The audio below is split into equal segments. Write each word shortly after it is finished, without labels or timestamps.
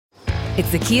It's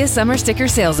the Kia Summer Sticker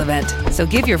Sales Event, so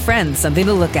give your friends something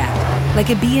to look at, like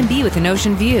a B&B with an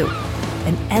ocean view,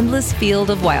 an endless field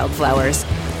of wildflowers,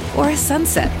 or a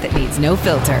sunset that needs no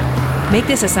filter. Make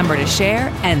this a summer to share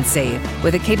and save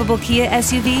with a capable Kia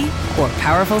SUV or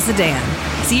powerful sedan.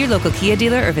 See your local Kia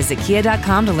dealer or visit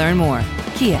kia.com to learn more.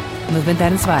 Kia, movement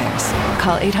that inspires.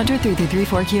 Call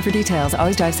 800-3334-KIA for details.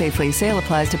 Always drive safely. Sale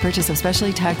applies to purchase of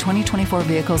specially tagged 2024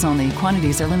 vehicles only.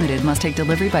 Quantities are limited. Must take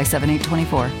delivery by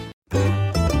 7/8/24.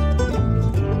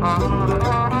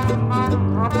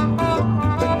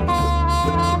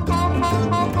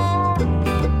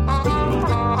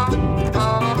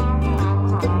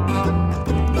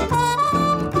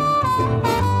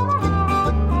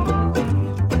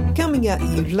 Coming at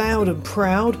you loud and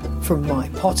proud from my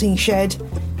potting shed,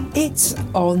 it's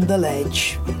On the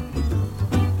Ledge.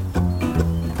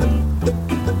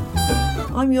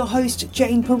 I'm your host,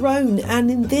 Jane Perrone,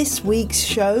 and in this week's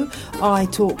show, I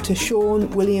talk to Sean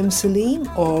William Salim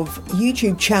of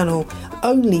YouTube channel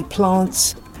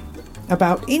Onlyplants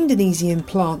about Indonesian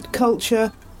plant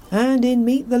culture, and in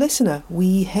Meet the Listener,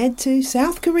 we head to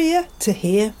South Korea to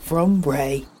hear from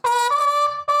Ray.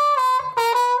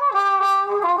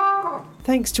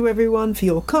 Thanks to everyone for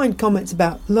your kind comments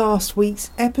about last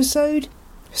week's episode.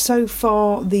 So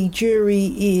far, the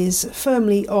jury is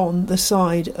firmly on the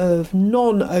side of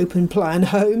non-open plan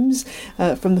homes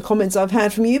from the comments I've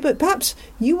had from you, but perhaps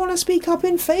you want to speak up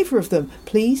in favour of them.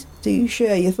 Please do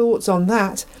share your thoughts on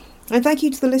that. And thank you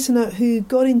to the listener who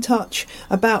got in touch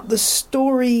about the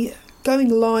story going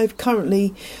live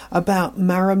currently about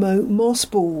Marimo moss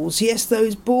balls. Yes,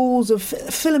 those balls of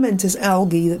filamentous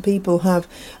algae that people have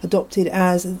adopted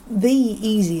as the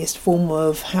easiest form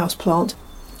of houseplant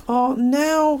are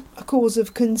now a cause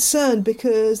of concern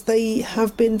because they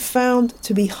have been found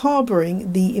to be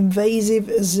harbouring the invasive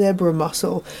zebra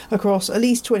mussel across at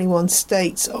least 21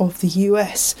 states of the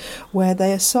US where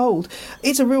they are sold.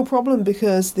 It's a real problem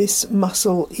because this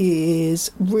mussel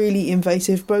is really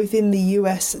invasive both in the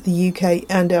US, the UK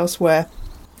and elsewhere,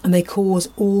 and they cause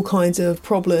all kinds of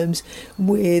problems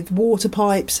with water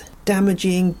pipes,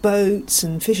 damaging boats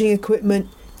and fishing equipment,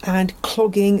 and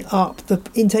clogging up the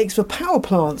intakes for power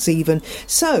plants even.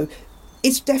 So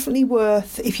it's definitely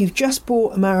worth, if you've just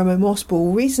bought a Marimo moss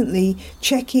ball recently,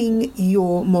 checking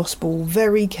your moss ball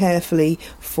very carefully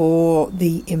for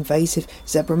the invasive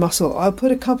zebra mussel. I'll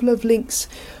put a couple of links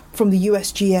from the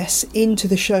USGS into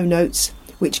the show notes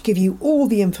which give you all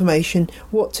the information,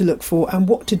 what to look for and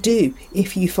what to do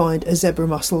if you find a zebra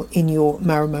mussel in your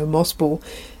Marimo moss ball.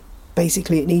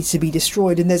 Basically, it needs to be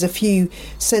destroyed, and there's a few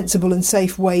sensible and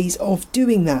safe ways of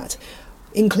doing that,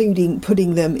 including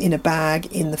putting them in a bag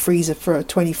in the freezer for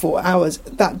 24 hours.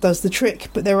 That does the trick,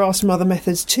 but there are some other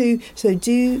methods too, so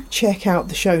do check out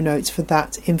the show notes for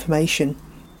that information.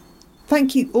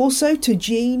 Thank you also to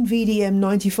Jean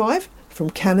VDM95 from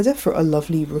Canada for a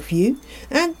lovely review,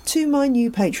 and to my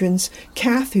new patrons,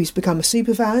 Kath, who's become a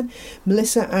superfan,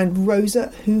 Melissa and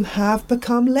Rosa, who have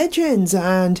become legends.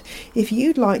 And if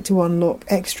you'd like to unlock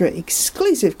extra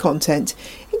exclusive content,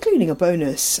 including a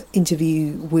bonus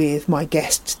interview with my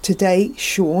guest today,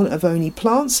 Sean of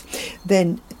Onlyplants,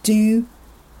 then do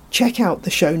check out the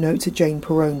show notes at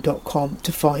janeperrone.com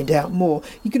to find out more.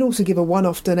 You can also give a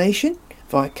one-off donation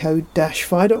via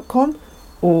code-fi.com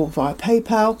or via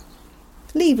PayPal.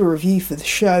 Leave a review for the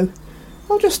show,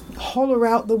 or just holler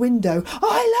out the window,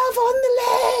 "I love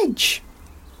On the Ledge!"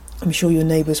 I'm sure your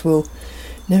neighbours will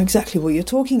know exactly what you're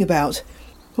talking about.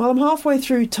 Well, I'm halfway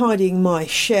through tidying my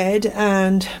shed,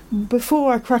 and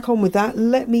before I crack on with that,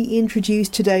 let me introduce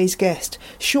today's guest.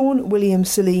 Sean William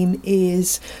Salim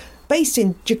is based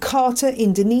in Jakarta,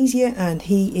 Indonesia, and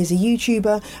he is a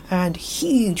YouTuber and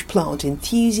huge plant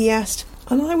enthusiast.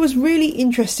 And I was really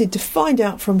interested to find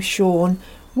out from Sean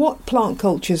what plant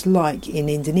culture's like in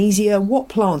Indonesia, what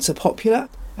plants are popular,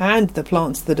 and the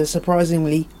plants that are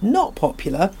surprisingly not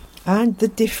popular, and the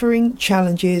differing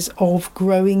challenges of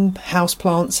growing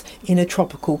houseplants in a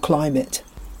tropical climate.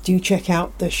 Do check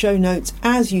out the show notes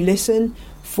as you listen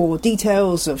for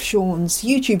details of Sean's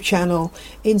YouTube channel,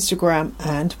 Instagram,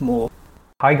 and more.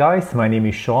 Hi guys, my name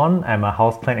is Sean. I'm a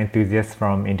houseplant enthusiast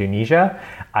from Indonesia.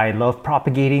 I love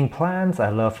propagating plants. I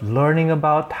love learning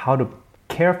about how to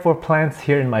care for plants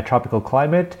here in my tropical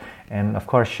climate, and of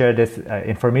course share this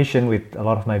information with a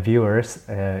lot of my viewers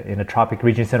in the tropic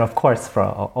regions, and of course from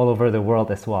all over the world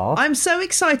as well. I'm so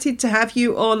excited to have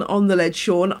you on the Ledge,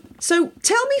 Sean. So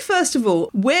tell me first of all,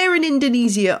 where in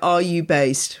Indonesia are you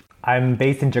based? I'm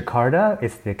based in Jakarta.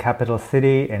 It's the capital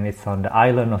city and it's on the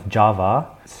island of Java.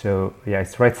 So yeah,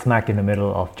 it's right smack in the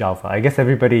middle of Java. I guess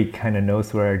everybody kind of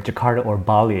knows where Jakarta or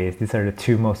Bali is. These are the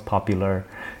two most popular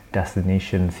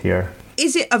destinations here.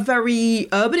 Is it a very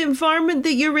urban environment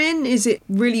that you're in? Is it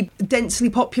really densely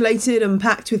populated and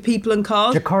packed with people and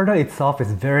cars? Jakarta itself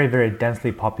is very, very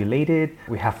densely populated.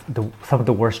 We have some of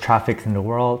the worst traffics in the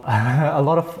world. A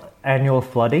lot of annual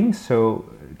flooding. So,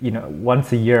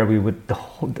 once a year,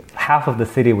 half of the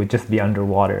city would just be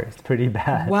underwater. It's pretty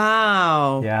bad.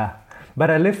 Wow. Yeah. But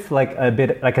I live like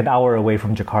an hour away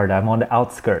from Jakarta. I'm on the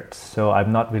outskirts, so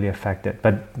I'm not really affected,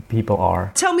 but people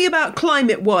are. Tell me about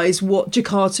climate-wise what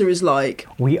Jakarta is like.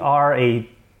 We are a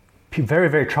very,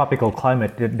 very tropical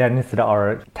climate. That means that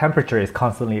our temperature is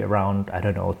constantly around,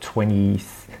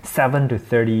 27 to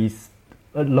 30s,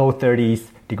 low 30s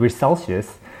degrees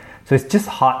Celsius. So it's just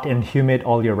hot and humid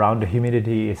all year round. The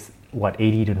humidity is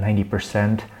 80 to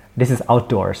 90%. This is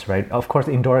outdoors, right? Of course,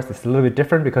 indoors it's a little bit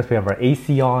different because we have our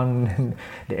AC on. And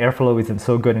the airflow isn't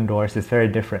so good indoors. It's very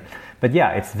different. But yeah,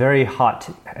 it's very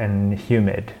hot and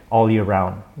humid all year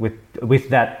round. With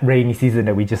that rainy season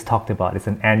that we just talked about, it's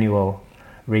an annual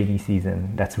rainy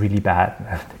season that's really bad.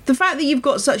 The fact that you've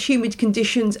got such humid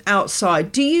conditions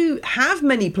outside, do you have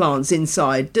many plants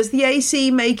inside? Does the AC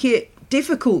make it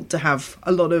difficult to have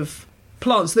a lot of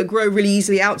plants that grow really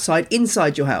easily outside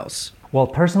inside your house? Well,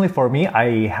 personally for me,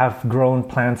 I have grown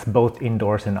plants both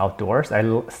indoors and outdoors.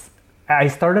 I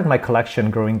started my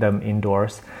collection growing them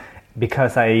indoors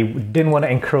because I didn't want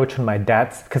to encroach on my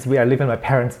dad's, because I live in my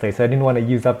parents' place, so I didn't want to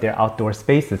use up their outdoor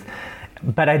spaces.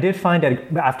 But I did find that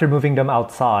after moving them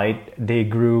outside, they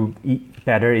grew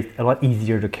better. It's a lot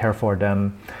easier to care for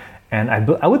them. And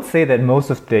I would say that most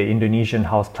of the Indonesian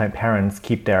houseplant parents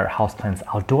keep their houseplants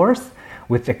outdoors,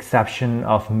 with the exception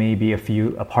of maybe a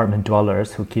few apartment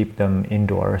dwellers who keep them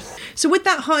indoors. So with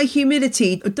that high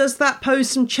humidity, does that pose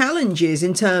some challenges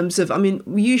in terms of,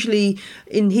 usually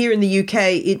here in the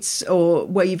UK,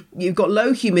 where you've got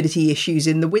low humidity issues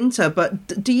in the winter,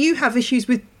 but do you have issues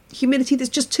with humidity that's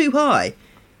just too high?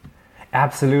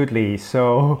 Absolutely.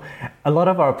 So a lot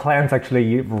of our plants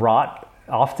actually rot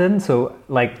often. So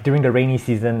like during the rainy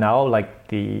season now,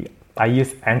 I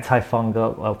use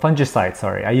fungicides.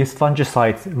 I use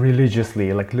fungicides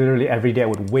religiously. Like literally every day I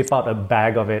would whip out a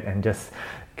bag of it and just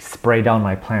spray down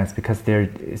my plants because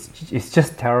it's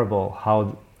just terrible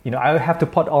how, I have to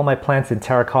pot all my plants in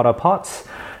terracotta pots,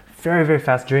 very, very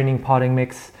fast draining potting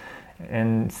mix,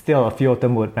 and still a few of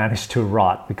them would manage to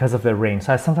rot because of the rain.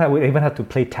 So sometimes I would even have to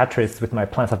play Tetris with my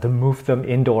plants. I have to move them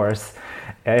indoors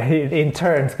in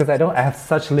turns because I have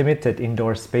such limited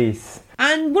indoor space.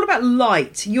 And what about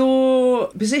light? Your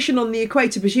position on the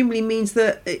equator presumably means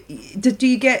that do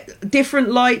you get different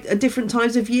light at different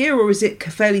times of year, or is it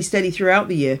fairly steady throughout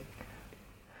the year?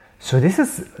 So this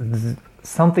is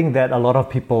something that a lot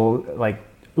of people,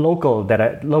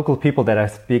 local people that I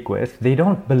speak with, they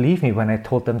don't believe me when I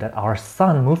told them that our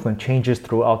sun movement changes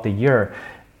throughout the year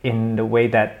in the way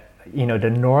that, the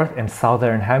north and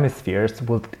southern hemispheres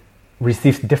will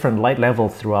receive different light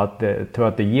levels throughout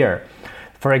the year.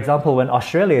 For example, when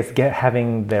Australia is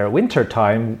having their winter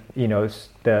time,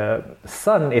 the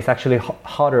sun is actually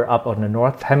hotter up on the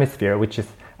north hemisphere, which is,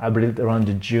 I believe, around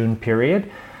the June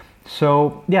period.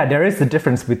 So yeah, there is a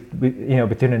difference between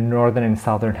the northern and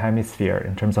southern hemisphere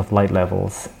in terms of light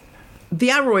levels. The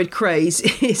aroid craze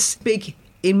is big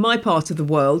in my part of the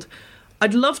world.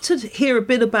 I'd love to hear a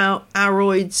bit about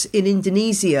aroids in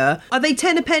Indonesia. Are they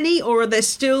 10 a penny, or are there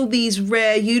still these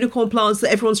rare unicorn plants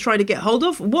that everyone's trying to get hold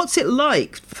of? What's it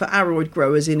like for aroid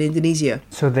growers in Indonesia?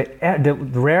 So the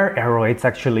rare aroids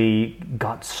actually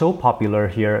got so popular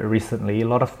here recently.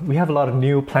 We have a lot of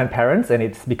new plant parents, and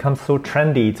it's become so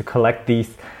trendy to collect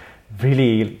these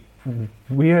really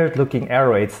weird looking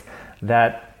aroids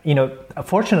that,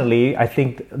 fortunately, I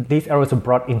think these aroids were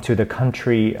brought into the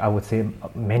country, I would say,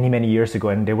 many, many years ago,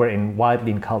 and they were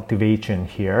widely in cultivation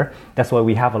here. That's why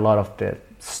we have a lot of the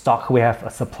stock. We have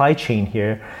a supply chain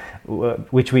here,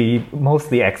 which we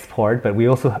mostly export, but we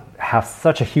also have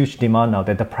such a huge demand now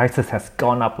that the prices has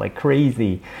gone up like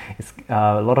crazy.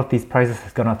 A lot of these prices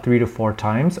has gone up 3 to 4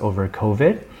 times over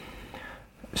COVID.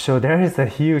 So there is a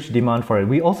huge demand for it.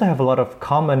 We also have a lot of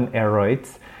common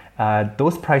aroids.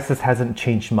 Those prices hasn't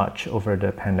changed much over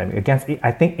the pandemic.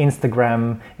 I think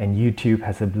Instagram and YouTube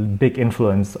has a big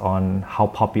influence on how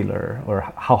popular or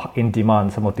how in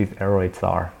demand some of these aroids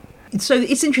are. So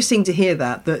it's interesting to hear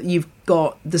that you've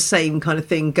got the same kind of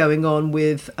thing going on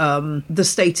with the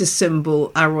status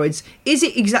symbol aroids. Is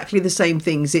it exactly the same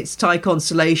things? It's Thai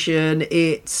constellation,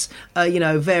 it's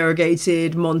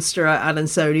variegated monstera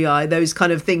adansonii, those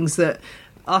kind of things that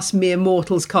us mere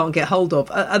mortals can't get hold of.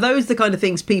 Are those the kind of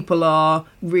things people are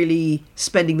really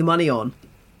spending the money on?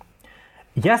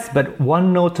 Yes, but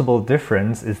one notable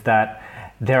difference is that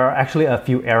there are actually a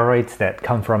few aroids that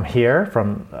come from here,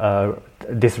 from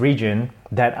this region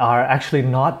that are actually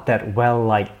not that well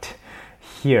liked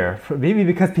here. Maybe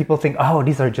because people think, oh,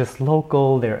 these are just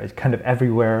local, they're kind of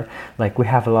everywhere. Like we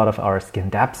have a lot of our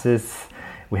Scindapsus,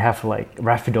 we have like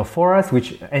Rhaphidophorus,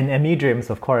 which and Amidriums,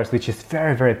 of course, which is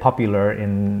very, very popular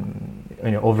in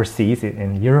overseas,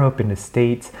 in Europe, in the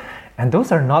States. And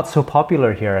those are not so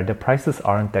popular here. The prices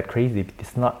aren't that crazy.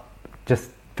 It's not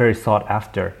just very sought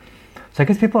after. So I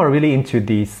guess people are really into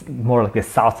these more like the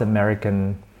South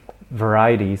American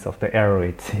varieties of the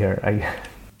aroids here.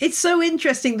 It's so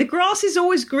interesting. The grass is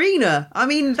always greener. I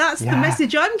mean, that's the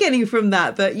message I'm getting from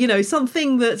that,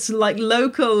 something that's like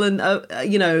local and,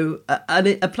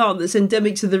 a plant that's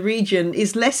endemic to the region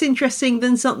is less interesting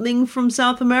than something from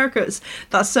South America.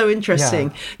 That's so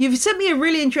interesting. Yeah. You've sent me a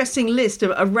really interesting list,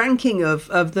 a ranking of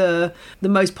the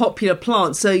most popular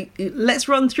plants. So let's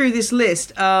run through this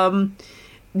list. Right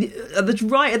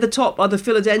at the top are the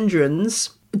philodendrons.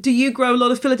 Do you grow a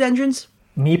lot of philodendrons?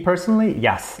 Me personally,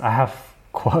 yes. I have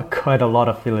quite a lot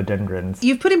of philodendrons.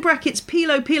 You've put in brackets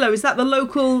Pilo Pilo. Is that the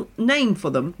local name for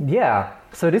them? Yeah.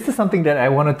 So this is something that I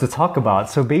wanted to talk about.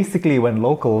 So basically when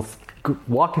locals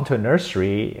walk into a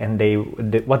nursery and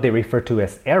what they refer to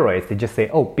as aroids, they just say,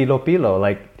 oh, Pilo Pilo,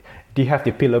 like, do you have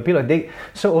the Pilo Pilo?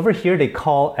 So over here they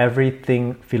call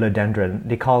everything philodendron.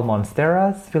 They call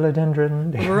monsteras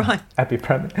philodendron. Right.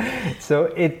 Epipremnum. So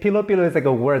Pilo Pilo is like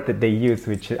a word that they use,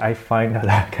 which I find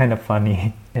kind of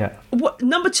funny. Yeah.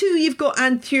 Number 2, you've got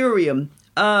anthurium.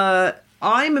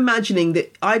 I'm imagining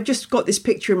that I've just got this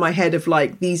picture in my head of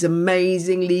like these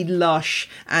amazingly lush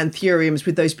anthuriums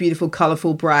with those beautiful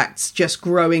colourful bracts just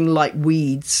growing like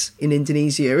weeds in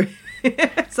Indonesia.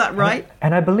 Is that right?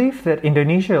 And I believe that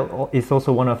Indonesia is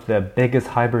also one of the biggest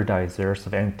hybridizers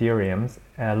of anthuriums.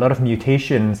 A lot of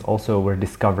mutations also were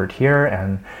discovered here,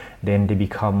 and then they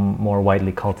become more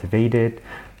widely cultivated.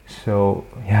 So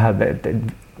yeah,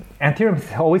 anthuriums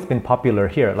have always been popular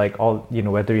here. Like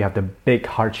whether you have the big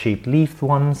heart-shaped leafed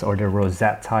ones or the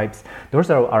rosette types, those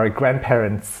are our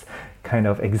grandparents' kind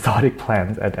of exotic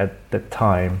plants at the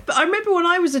time. But I remember when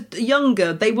I was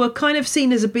younger, they were kind of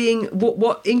seen as being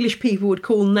what English people would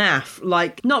call naff,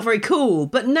 like not very cool.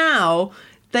 But now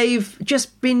they've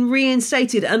just been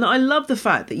reinstated, and I love the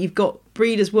fact that you've got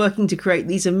breeders working to create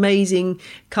these amazing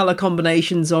colour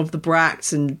combinations of the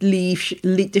bracts and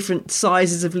different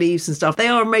sizes of leaves and stuff. They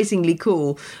are amazingly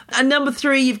cool. And number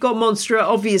 3, you've got Monstera.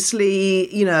 Obviously,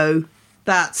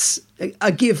 that's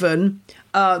a given.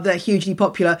 They're hugely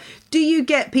popular. Do you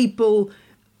get people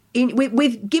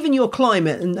with given your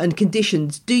climate and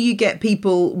conditions, do you get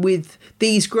people with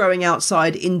these growing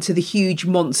outside into the huge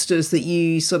monsters that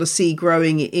you sort of see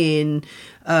growing in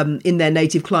their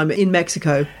native climate in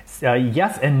Mexico?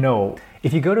 Yes and no.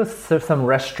 If you go to some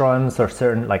restaurants or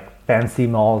certain like fancy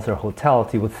malls or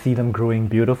hotels, you would see them growing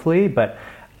beautifully. But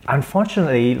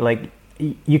unfortunately, like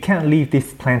you can't leave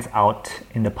these plants out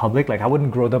in the public. Like I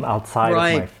wouldn't grow them outside of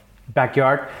my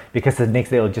backyard because the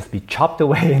next day it'll just be chopped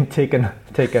away and taken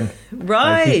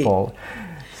by people.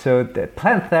 So the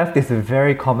plant theft is a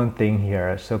very common thing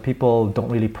here. So people don't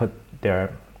really put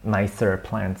their nicer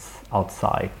plants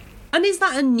outside. And is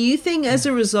that a new thing as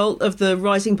a result of the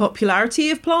rising popularity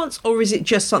of plants, or is it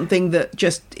just something that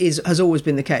has always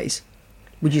been the case,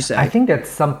 would you say? I think that's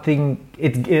something,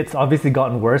 it's obviously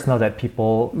gotten worse now that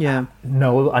people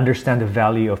understand the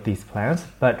value of these plants.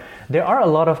 But there are a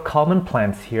lot of common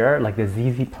plants here, like the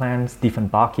ZZ plants,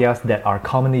 Dieffenbachias, that are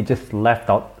commonly just left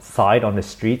outside on the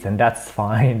streets, and that's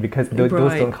fine because those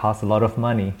don't cost a lot of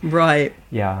money. Right.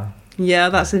 Yeah. Yeah,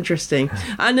 that's interesting.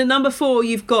 And at number 4,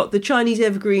 you've got the Chinese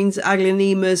evergreens,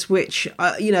 Aglaonemas, which,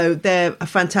 they're a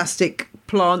fantastic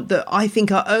plant that I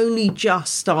think are only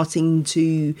just starting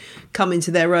to come into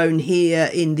their own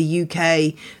here in the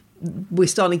UK. We're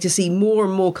starting to see more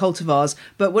and more cultivars.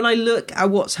 But when I look at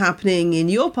what's happening in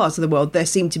your parts of the world, there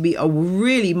seem to be a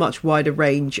really much wider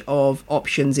range of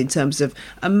options in terms of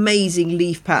amazing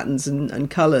leaf patterns and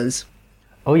colours.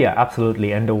 Oh yeah,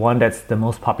 absolutely. And the one that's the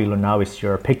most popular now is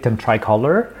your Picton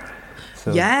tricolor.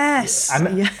 So yes.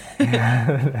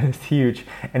 It's huge.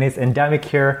 And it's endemic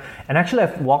here. And actually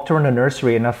I've walked around the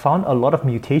nursery and I've found a lot of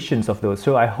mutations of those.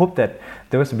 So I hope that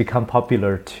those become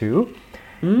popular too.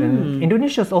 And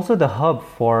Indonesia is also the hub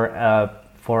for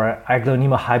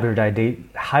Aglaonema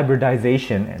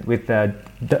hybridization with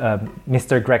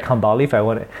Mr. Greg Hambali. If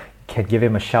I can give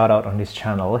him a shout out on this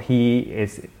channel. He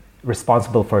is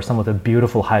responsible for some of the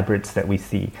beautiful hybrids that we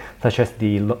see, such as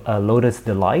the Lotus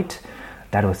Delight.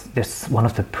 That's one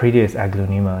of the prettiest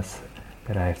Aglaonemas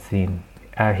that I've seen.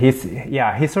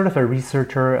 He's sort of a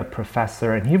researcher, a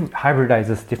professor, and he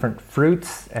hybridizes different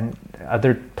fruits and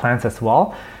other plants as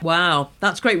well. Wow,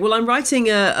 that's great. Well, I'm writing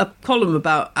a column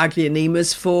about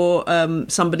Aglaonemas for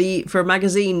somebody for a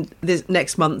magazine this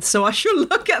next month, so I should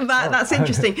look at that. That's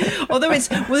interesting. Although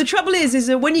the trouble is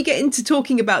that when you get into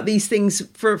talking about these things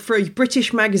for a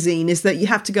British magazine, is that you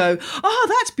have to go, oh,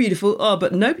 that's beautiful. Oh,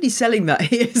 but nobody's selling that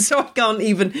here, so I can't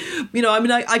even,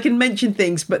 I can mention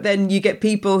things, but then you get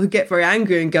people who get very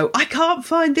angry and go, I can't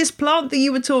find this plant that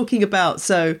you were talking about.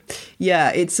 So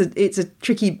yeah, it's a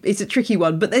tricky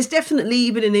one, but there's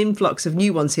definitely been an influx of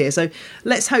new ones here, so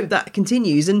let's hope that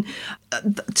continues. And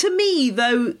to me,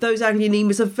 though, those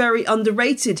Aglaonemas are very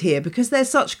underrated here because they're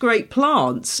such great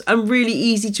plants and really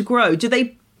easy to grow. Do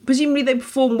they presumably they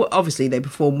perform obviously they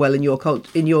perform well in your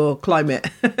climate?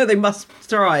 They must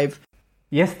thrive.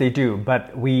 Yes, they do.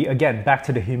 But again, back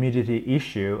to the humidity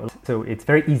issue. So it's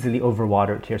very easily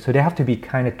overwatered here. So they have to be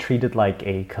kind of treated like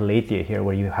a calathea here,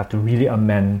 where you have to really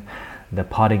amend the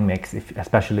potting mix,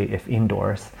 especially if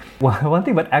indoors. Well, one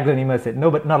thing about Aglaonemas that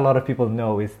but not a lot of people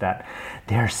know is that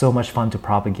they are so much fun to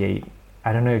propagate.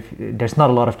 I don't know if there's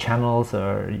not a lot of channels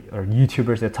or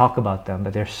YouTubers that talk about them,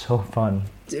 but they're so fun.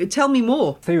 Tell me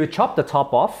more. So you would chop the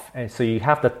top off, and so you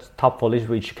have the top foliage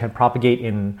which you can propagate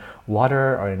in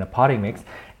water or in a potting mix.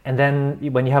 And then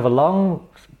when you have a long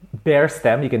bare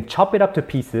stem, you can chop it up to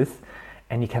pieces,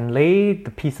 and you can lay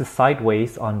the pieces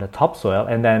sideways on the topsoil.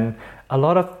 And then a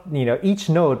lot of, each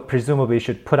node presumably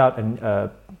should put out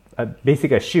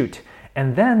a shoot.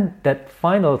 And then that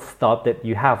final stop that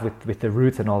you have with the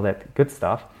roots and all that good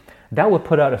stuff, that will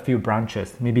put out a few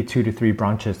branches, maybe 2 to 3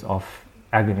 branches of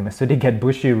Aglaonemas. So they get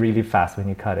bushy really fast when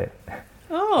you cut it.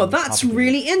 Oh, that's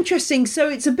really interesting. So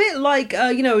it's a bit like,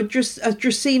 a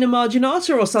Dracaena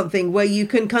marginata or something, where you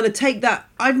can kind of take that.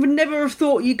 I would never have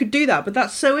thought you could do that, but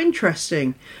that's so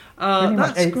interesting.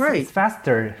 That's great.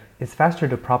 It's faster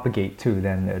to propagate too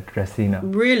than the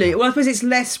Dracaena. Really? Well, I suppose it's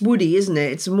less woody, isn't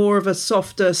it? It's more of a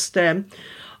softer stem.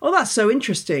 Oh, that's so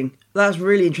interesting. That's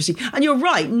really interesting. And you're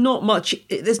right,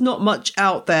 there's not much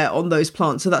out there on those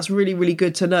plants. So that's really, really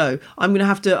good to know. I'll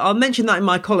mention that in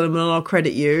my column and I'll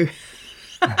credit you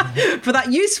for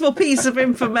that useful piece of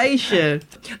information.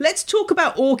 Let's talk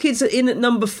about orchids in at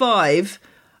number 5.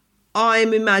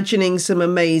 I'm imagining some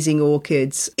amazing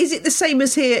orchids. Is it the same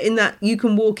as here in that you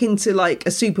can walk into like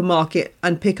a supermarket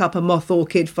and pick up a moth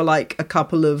orchid for like a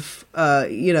couple of,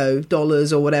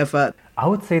 dollars or whatever? I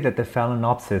would say that the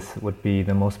Phalaenopsis would be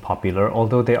the most popular,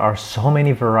 although there are so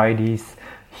many varieties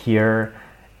here.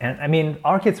 And I mean,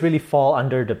 orchids really fall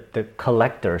under the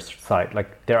collector's side.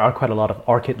 Like there are quite a lot of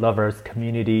orchid lovers,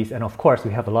 communities, and of course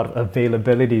we have a lot of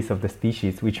availabilities of the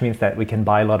species, which means that we can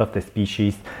buy a lot of the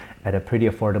species at a pretty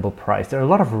affordable price. There are a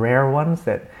lot of rare ones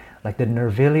that, like the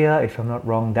Nervilia, if I'm not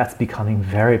wrong, that's becoming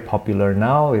very popular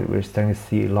now. We're starting to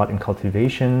see a lot in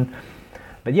cultivation.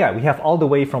 But yeah, we have all the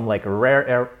way from like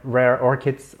rare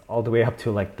orchids all the way up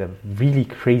to like the really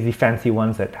crazy fancy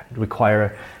ones that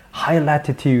require high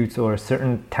latitudes or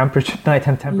certain temperature,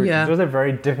 nighttime temperatures. Yeah. Those are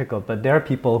very difficult, but there are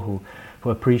people who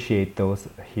appreciate those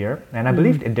here. And I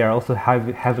believe they're also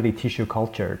heavily tissue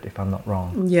cultured, if I'm not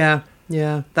wrong. Yeah.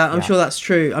 I'm sure that's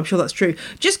true.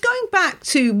 Just going back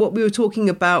to what we were talking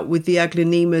about with the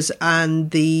Aglaonemas and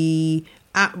the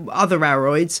other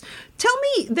aroids, tell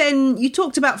me then, you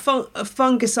talked about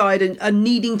fungicide and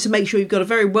needing to make sure you've got a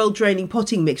very well draining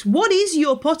potting mix. What is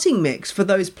your potting mix for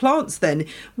those plants then?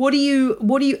 What do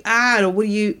you add or what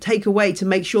do you take away to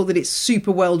make sure that it's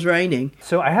super well draining?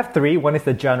 So I have 3. One is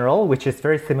the general, which is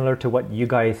very similar to what you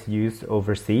guys use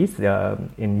overseas,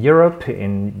 in Europe,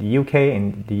 in the UK,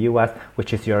 in the US,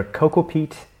 which is your cocoa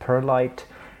peat, perlite,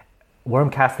 worm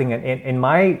casting. And in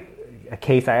my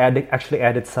case, I actually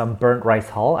added some burnt rice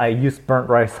hull. I use burnt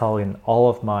rice hull in all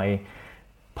of my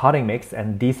potting mix,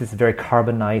 and this is very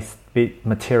carbonized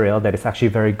material that is actually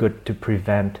very good to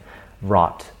prevent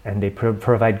rot, and they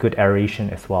provide good aeration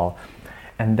as well.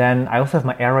 And then I also have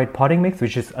my aroid potting mix,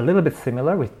 which is a little bit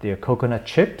similar with your coconut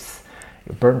chips,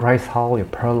 your burnt rice hull, your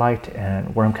perlite,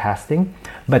 and worm casting.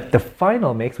 But the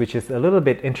final mix, which is a little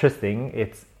bit interesting,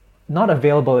 it's not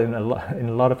available in a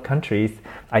lot of countries.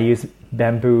 I use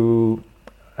bamboo,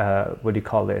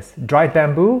 dried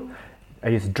bamboo. I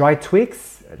use dried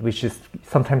twigs, which is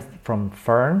sometimes from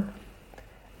fern.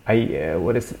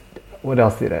 What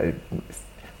else did I?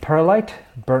 Perlite,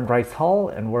 burnt rice hull,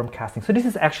 and worm casting. So this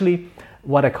is actually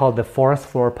what I call the forest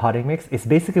floor potting mix. It's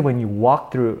basically when you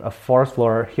walk through a forest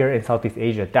floor here in Southeast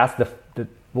Asia, that's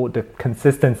what the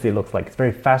consistency looks like. It's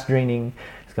very fast draining.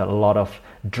 It's got a lot of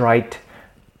dried,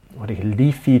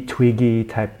 leafy, twiggy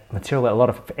type material. A lot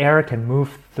of air can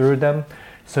move through them.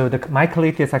 So my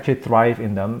calatheas actually thrive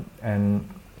in them, and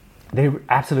they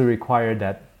absolutely require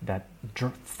that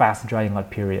fast drying out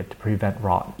period to prevent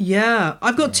rot. Yeah,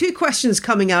 I've got two questions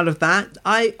coming out of that.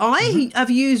 I have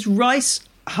used rice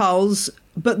hulls,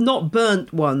 but not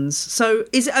burnt ones. So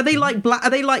are they like black? Are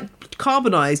they like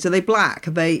carbonized? Are they black?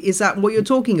 Is that what you're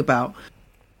talking about?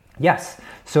 Yes.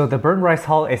 So the burnt rice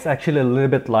hull is actually a little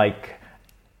bit like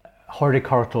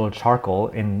horticultural charcoal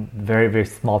in very, very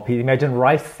small pieces. Imagine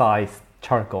rice-sized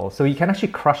charcoal. So you can actually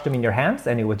crush them in your hands,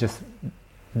 and it would just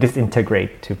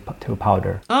disintegrate to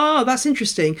powder. Oh, that's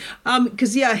interesting.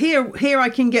 Because here I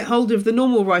can get hold of the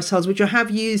normal rice hulls, which I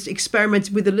have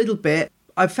experimented with a little bit.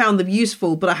 I've found them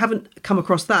useful, but I haven't come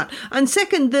across that. And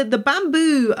second, the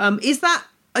bamboo,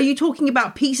 are you talking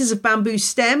about pieces of bamboo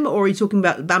stem, or are you talking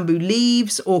about bamboo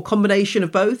leaves, or combination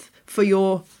of both for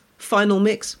your final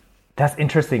mix? That's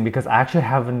interesting, because I actually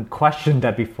haven't questioned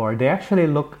that before.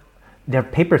 They're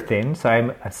paper thin, so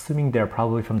I'm assuming they're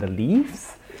probably from the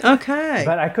leaves. Okay.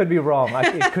 But I could be wrong.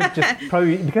 It could just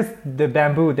probably, because the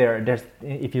bamboo there's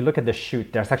if you look at the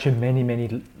shoot, there's actually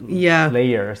many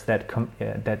layers that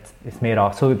is made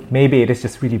of. So maybe it is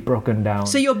just really broken down.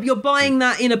 So you're buying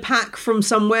that in a pack from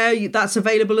somewhere that's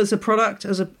available as a product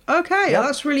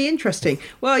That's really interesting.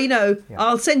 Well,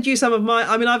 I'll send you some of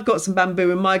I've got some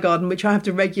bamboo in my garden which I have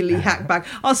to regularly hack back.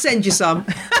 I'll send you some.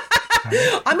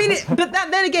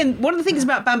 Then again, one of the things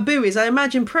about bamboo is I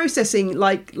imagine processing,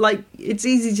 like it's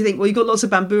easy to think, well, you've got lots of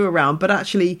bamboo around, but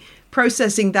actually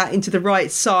processing that into the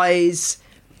right size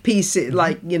piece,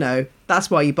 that's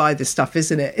why you buy this stuff,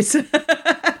 isn't it?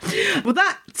 Well,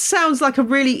 that sounds like a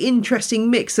really interesting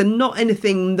mix, and not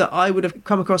anything that I would have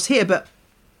come across here, but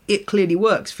it clearly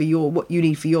works for what you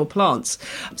need for your plants.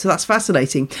 So that's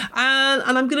fascinating. And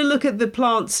I'm going to look at the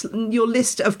plants, your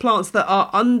list of plants that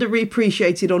are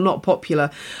underappreciated or not popular.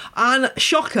 And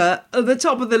shocker, at the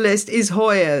top of the list is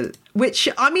Hoya, which,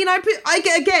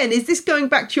 again, is this going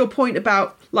back to your point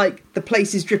about, like, the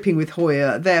place is dripping with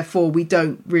Hoya, therefore we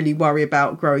don't really worry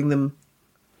about growing them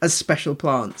as special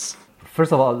plants?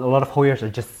 First of all, a lot of Hoyas are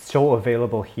just so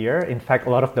available here. In fact, a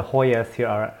lot of the Hoyas here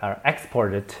are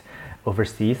exported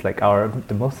overseas. Like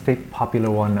the most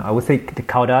popular one, I would say the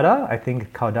caudata. I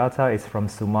think caudata is from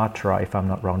Sumatra, if I'm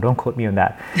not wrong. Don't quote me on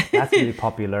that. That's really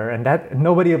popular, and that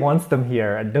nobody wants them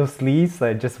here. And those leaves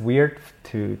are just weird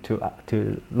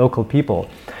to local people.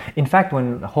 In fact,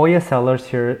 when Hoya sellers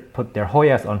here put their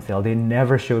Hoyas on sale, they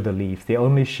never show the leaves. They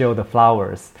only show the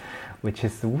flowers, which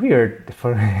is weird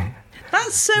for me.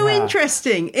 That's so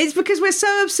interesting. It's because we're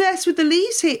so obsessed with the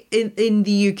leaves here in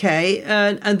the UK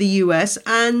and the US,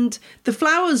 and the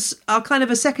flowers are kind of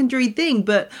a secondary thing,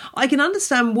 but I can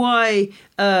understand why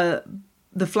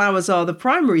the flowers are the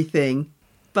primary thing,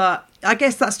 but I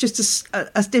guess that's just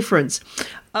a difference.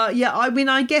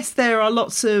 I guess there are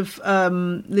lots of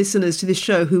listeners to this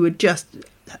show who would just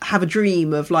have a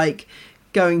dream of, like,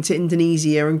 going to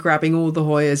Indonesia and grabbing all the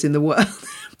Hoyas in the world.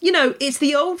 It's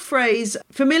the old phrase,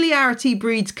 familiarity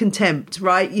breeds contempt,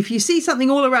 right? If you see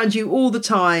something all around you all the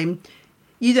time,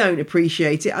 you don't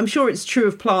appreciate it. I'm sure it's true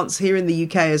of plants here in the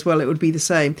UK as well. It would be the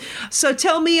same. So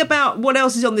tell me about what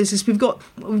else is on this list. We've got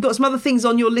some other things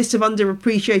on your list of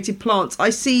underappreciated plants.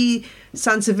 I see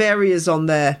Sansevierias on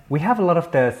there. We have a lot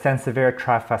of the Sansevieria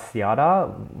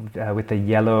trifasciata with the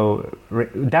yellow.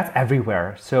 That's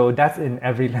everywhere. So that's in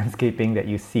every landscaping that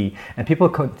you see. And people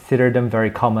consider them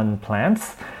very common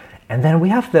plants. And then we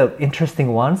have the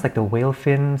interesting ones like the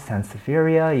whalefin,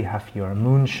 Sansevieria. You have your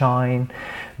moonshine.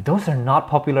 Those are not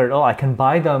popular at all. I can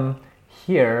buy them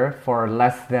here for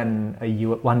less than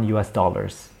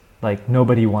 $1. Like,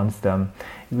 nobody wants them.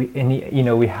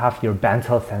 We have your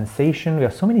Bantel Sensation. We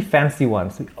have so many fancy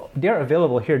ones. They're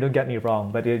available here, don't get me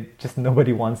wrong, but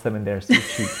nobody wants them, and they're so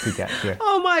cheap to get here.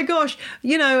 Oh my gosh.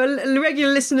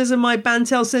 Regular listeners of my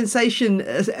Bantel Sensation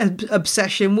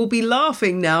obsession will be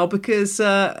laughing now, because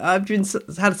I've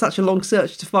had such a long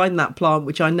search to find that plant,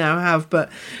 which I now have.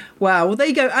 But wow, well, there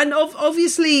you go. And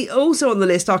obviously also on the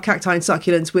list are cacti and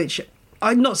succulents, which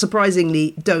not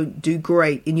surprisingly don't do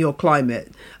great in your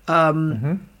climate.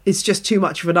 It's just too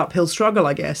much of an uphill struggle,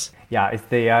 I guess. Yeah, it's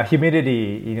the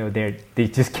humidity. They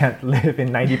just can't live in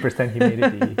 90%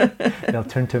 humidity. They'll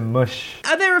turn to mush.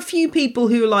 Are there a few people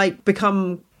who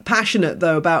become passionate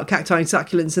though about cacti and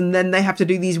succulents, and then they have to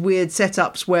do these weird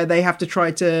setups where they have to try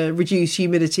to reduce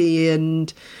humidity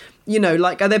and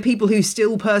are there people who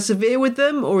still persevere with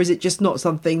them, or is it just not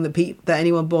something that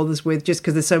anyone bothers with just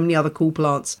because there's so many other cool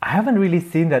plants? I haven't really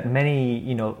seen that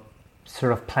many,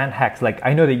 sort of plant hacks. Like,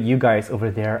 I know that you guys over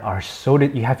there are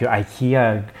you have your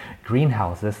IKEA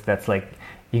greenhouses. That's like,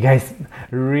 you guys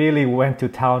really went to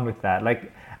town with that.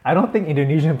 Like, I don't think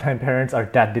Indonesian plant parents are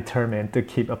that determined to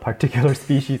keep a particular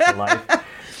species alive.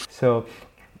 So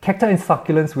cacti and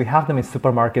succulents, we have them in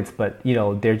supermarkets, but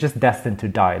they're just destined to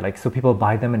die. Like, so people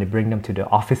buy them and they bring them to the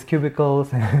office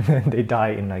cubicles and then they die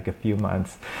in like a few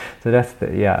months. So that's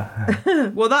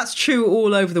Well, that's true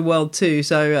all over the world too.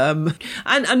 So,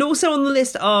 and also on the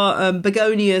list are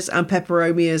begonias and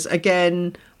peperomias.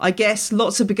 Again, I guess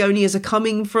lots of begonias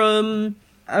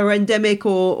are endemic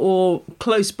or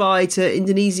close by to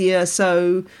Indonesia.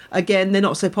 So again, they're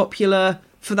not so popular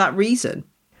for that reason.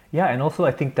 Yeah, and also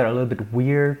I think they're a little bit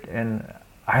weird, and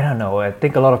I don't know. I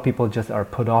think a lot of people just are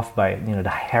put off by the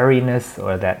hairiness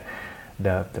or that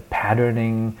the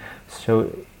patterning.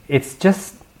 So it's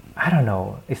just, I don't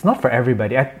know. It's not for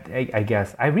everybody. I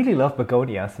guess I really love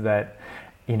begonias, but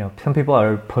some people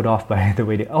are put off by the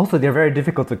way they're very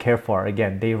difficult to care for.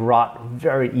 Again, they rot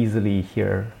very easily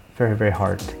here. Very, very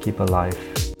hard to keep alive.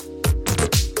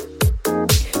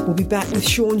 We'll be back with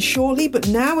Sean shortly, but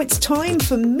now it's time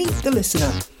for Meet the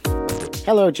Listener.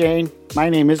 Hello, Jane. My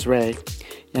name is Ray,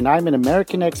 and I'm an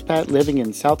American expat living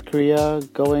in South Korea,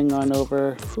 going on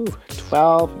over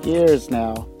 12 years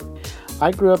now.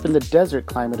 I grew up in the desert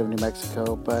climate of New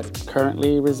Mexico, but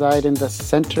currently reside in the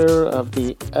center of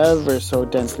the ever so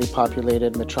densely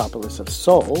populated metropolis of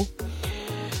Seoul,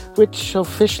 which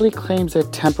officially claims a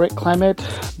temperate climate,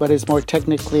 but is more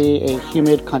technically a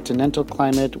humid continental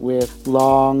climate with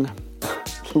long,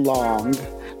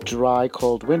 dry,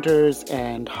 cold winters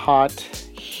and hot,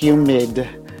 humid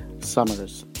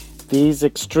summers. These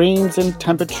extremes in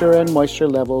temperature and moisture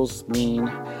levels mean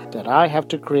that I have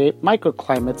to create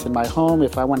microclimates in my home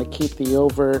if I want to keep the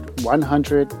over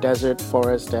 100 desert,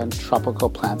 forest, and tropical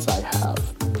plants I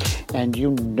have. And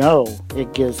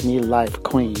it gives me life,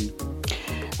 queen.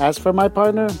 As for my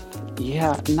partner,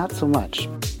 not so much.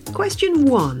 Question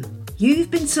 1.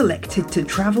 You've been selected to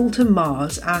travel to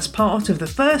Mars as part of the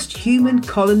first human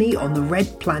colony on the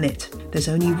Red Planet. There's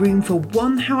only room for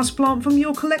one houseplant from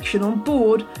your collection on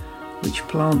board. Which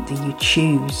plant do you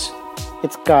choose?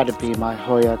 It's gotta be my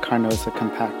Hoya carnosa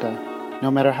compacta. No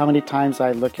matter how many times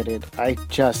I look at it, I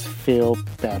just feel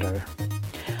better.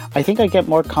 I think I get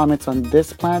more comments on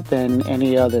this plant than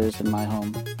any others in my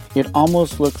home. It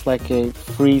almost looks like a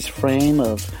freeze frame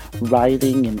of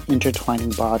writhing and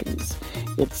intertwining bodies.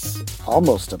 It's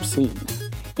almost obscene.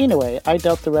 Anyway, I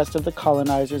doubt the rest of the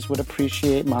colonizers would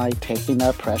appreciate my taking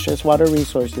up precious water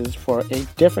resources for a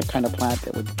different kind of plant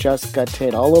that would just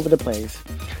guttate all over the place.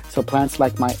 So plants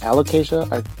like my alocasia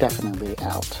are definitely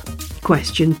out.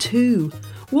 Question 2.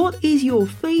 What is your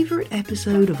favourite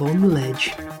episode of On the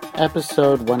Ledge?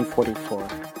 Episode 144.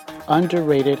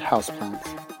 Underrated houseplants.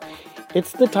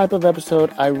 It's the type of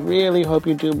episode I really hope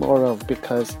you do more of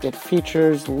because it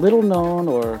features little known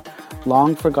or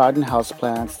long forgotten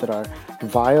houseplants that are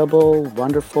viable,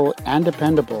 wonderful, and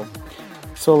dependable.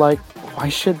 So why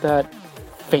should that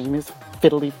famous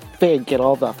fiddly fig get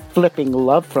all the flipping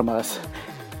love from us?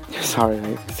 Sorry,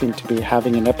 I seem to be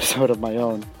having an episode of my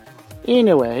own.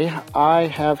 Anyway, I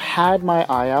have had my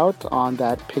eye out on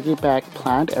that piggyback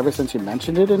plant ever since you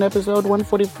mentioned it in episode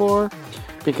 144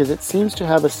 because it seems to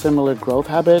have a similar growth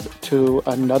habit to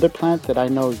another plant that I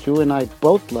know you and I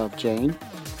both love, Jane,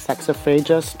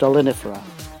 Saxifraga stolonifera.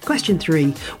 Question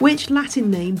 3. Which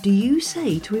Latin name do you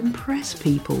say to impress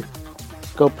people?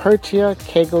 Gopertia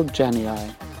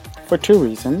kegelgenii. For 2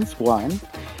 reasons. 1,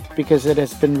 because it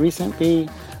has been recently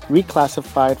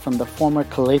reclassified from the former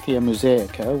Calathea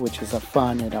mosaica, which is a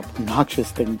fun and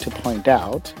obnoxious thing to point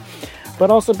out, but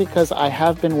also because I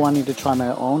have been wanting to try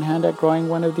my own hand at growing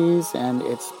one of these, and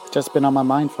it's just been on my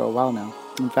mind for a while now.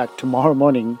 In fact, tomorrow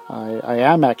morning, I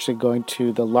am actually going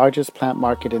to the largest plant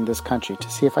market in this country to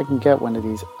see if I can get one of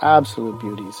these absolute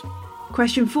beauties.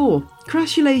 Question 4.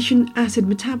 Crassulation, acid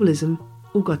metabolism,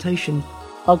 or guttation?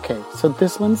 Okay, so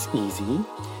this one's easy.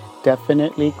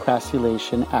 Definitely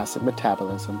crassulation, acid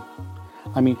metabolism.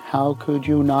 I mean, how could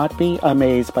you not be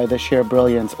amazed by the sheer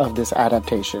brilliance of this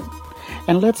adaptation?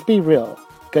 And let's be real,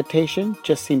 guttation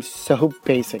just seems so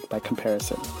basic by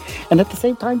comparison. And at the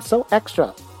same time, so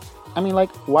extra. I mean,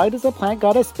 why does a plant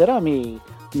gotta spit on me?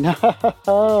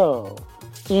 No!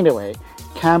 Anyway,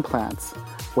 cam plants.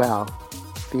 Well,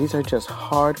 these are just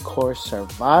hardcore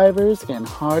survivors in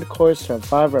hardcore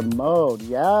survivor mode,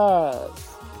 yes!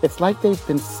 It's like they've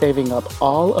been saving up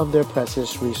all of their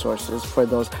precious resources for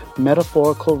those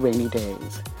metaphorical rainy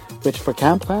days, which for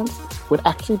cam plants would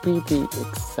actually be the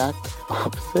exact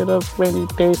opposite of rainy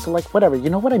days, so whatever, you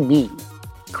know what I mean.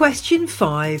 Question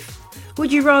 5.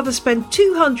 Would you rather spend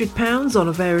 £200 on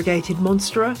a variegated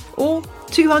monstera or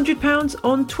 £200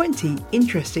 on 20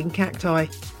 interesting cacti?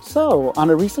 So, on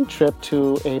a recent trip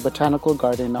to a botanical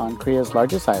garden on Korea's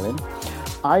largest island,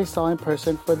 I saw in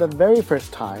person for the very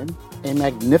first time a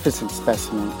magnificent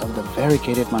specimen of the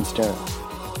variegated monstera.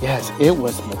 Yes, it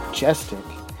was majestic.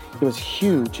 It was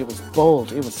huge, it was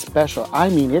bold, it was special. I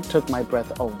mean, it took my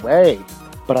breath away.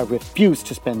 But I refuse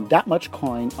to spend that much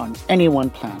coin on any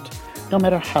one plant, no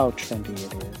matter how trendy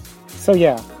it is. So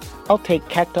yeah, I'll take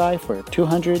cacti for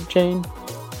 200, Jane.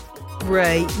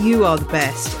 Ray, you are the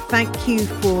best. Thank you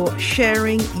for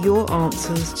sharing your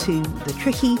answers to the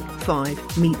tricky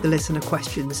 5 Meet the Listener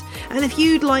questions. And if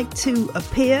you'd like to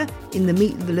appear in the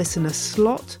Meet the Listener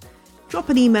slot, drop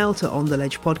an email to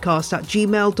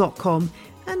ontheledgepodcast@gmail.com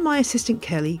and my assistant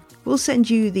Kelly will send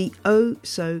you the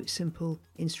oh-so-simple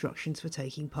instructions for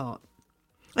taking part.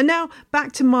 And now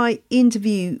back to my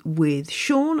interview with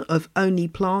Sean of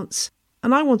Onlyplants,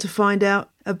 and I want to find out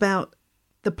about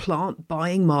the plant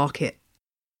buying market.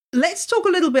 Let's talk a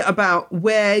little bit about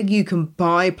where you can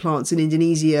buy plants in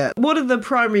Indonesia. What are the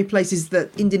primary places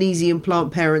that Indonesian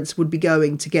plant parents would be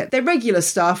going to get their regular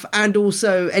stuff and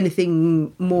also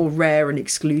anything more rare and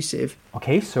exclusive?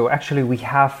 Okay, so actually we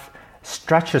have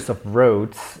stretches of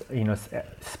roads,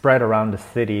 spread around the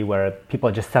city where people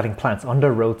are just selling plants on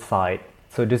the roadside.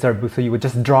 So so you would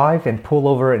just drive and pull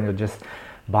over and you'll just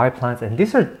buy plants. And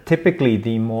these are typically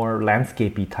the more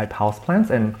landscapey type house plants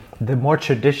and the more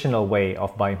traditional way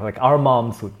of buying. Like our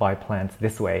moms would buy plants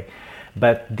this way.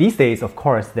 But these days, of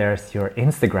course, there's your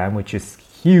Instagram, which is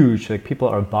huge. Like people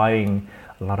are buying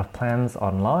a lot of plants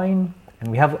online.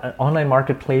 And we have online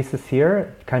marketplaces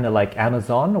here, kind of like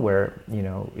Amazon, where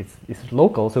it's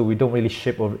local, so we don't really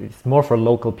ship over. It's more for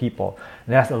local people.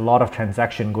 And there's a lot of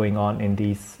transaction going on in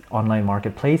these online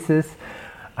marketplaces.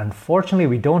 Unfortunately,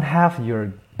 we don't have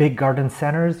your big garden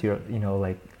centers.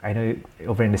 Like I know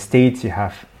over in the States, you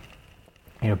have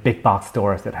big box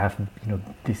stores that have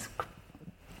these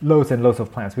loads and loads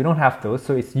of plants. We don't have those,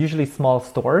 so it's usually small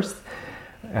stores.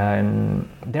 And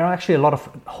there are actually a lot of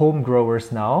home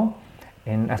growers now.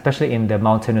 And especially in the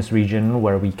mountainous region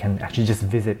where we can actually just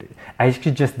visit. I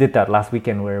actually just did that last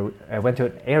weekend where I went to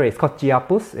an area, it's called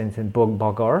Chiapus, and it's in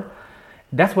Bogor.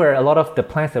 That's where a lot of the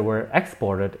plants that were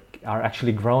exported are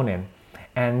actually grown in.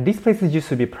 And these places used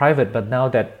to be private, but now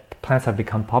that plants have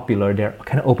become popular, they're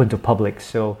kind of open to public.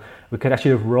 So we could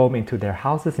actually roam into their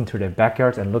houses, into their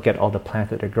backyards, and look at all the plants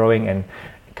that they're growing and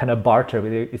kind of barter.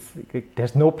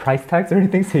 There's no price tags or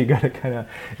anything, so you got to kind of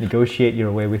negotiate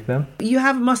your way with them. You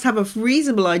must have a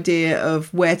reasonable idea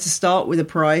of where to start with a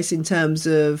price in terms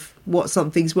of what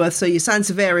something's worth. So your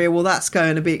Sansevieria, well, that's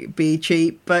going to be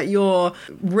cheap, but your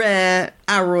rare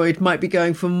aroid might be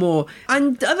going for more.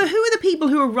 And who are the people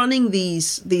who are running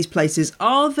these places?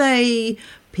 Are they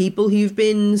people who've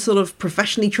been sort of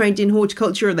professionally trained in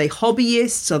horticulture? Are they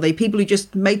hobbyists? Are they people who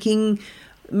just making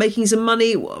some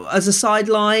money as a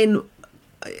sideline?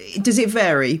 Does it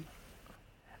vary?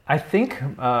 I think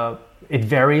it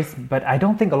varies, but I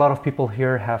don't think a lot of people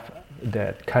here have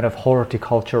that kind of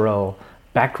horticultural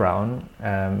background.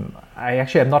 I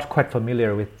actually am not quite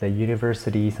familiar with the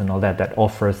universities and all that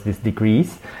offers these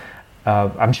degrees.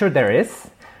 I'm sure there is,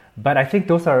 but I think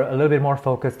those are a little bit more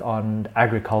focused on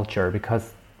agriculture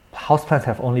because houseplants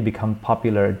have only become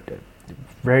popular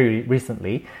very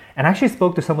recently. And I actually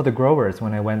spoke to some of the growers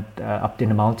when I went up in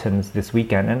the mountains this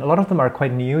weekend, and a lot of them are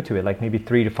quite new to it, like maybe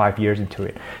 3 to 5 years into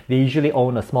it. They usually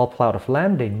own a small plot of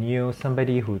land. They knew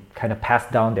somebody who kind of passed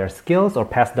down their skills or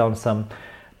passed down some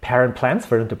parent plants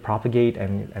for them to propagate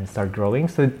and start growing.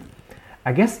 So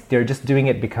I guess they're just doing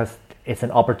it because it's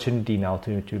an opportunity now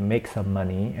to make some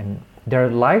money, and their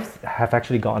lives have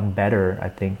actually gotten better, I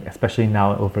think, especially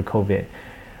now over COVID.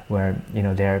 Where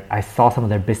I saw some of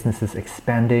their businesses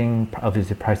expanding.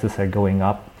 Obviously, prices are going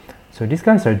up, so these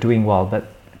guys are doing well. But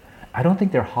I don't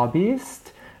think they're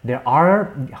hobbyists. There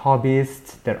are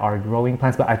hobbyists that are growing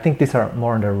plants, but I think these are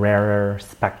more on the rarer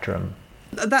spectrum.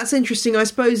 That's interesting. I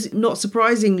suppose, not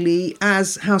surprisingly,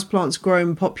 as houseplants grow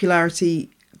in popularity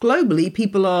globally,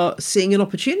 people are seeing an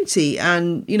opportunity,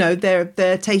 and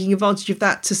they're taking advantage of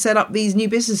that to set up these new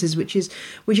businesses, which is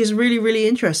really, really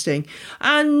interesting.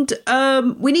 And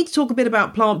we need to talk a bit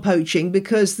about plant poaching,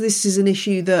 because this is an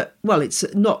issue that, well, it's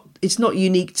not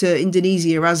unique to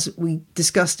Indonesia, as we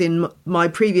discussed in my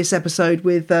previous episode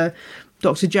with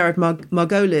Dr. Jared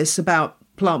Margolis about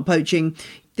plant poaching.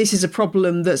 This is a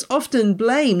problem that's often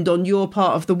blamed on your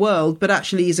part of the world, but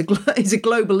actually is a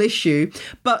global issue.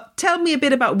 But tell me a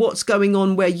bit about what's going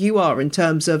on where you are in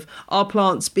terms of, are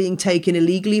plants being taken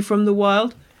illegally from the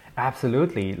wild?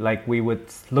 Absolutely. Like, we would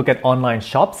look at online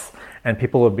shops and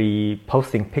people would be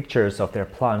posting pictures of their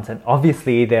plants, and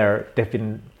obviously they've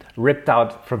been ripped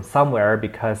out from somewhere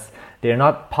because they're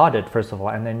not potted, first of all.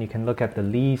 And then you can look at the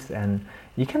leaves and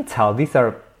you can tell these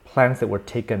are plants that were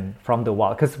taken from the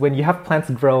wild. Because when you have plants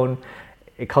grown,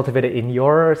 cultivated in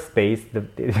your space,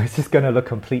 it's just going to look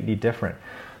completely different.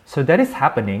 So that is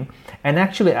happening. And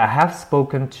actually, I have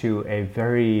spoken to a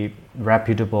very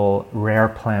reputable rare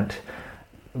plant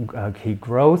he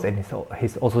grows and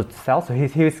he's also sells. So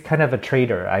he's kind of a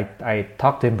trader. I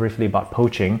talked to him briefly about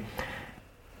poaching.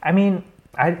 I mean,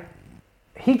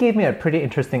 he gave me a pretty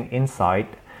interesting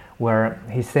insight where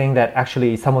he's saying that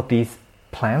actually some of these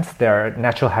plants, their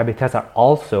natural habitats are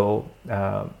also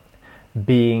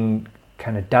being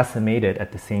kind of decimated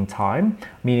at the same time,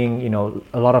 meaning, you know,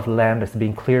 a lot of land is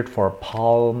being cleared for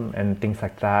palm and things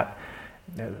like that.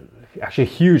 Actually,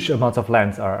 huge amounts of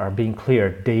lands are being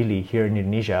cleared daily here in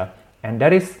Indonesia. And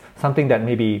that is something that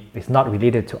maybe is not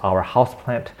related to our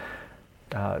houseplant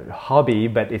hobby,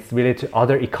 but it's related to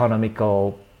other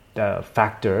economical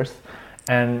factors.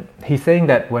 And he's saying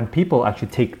that when people actually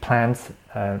take plants,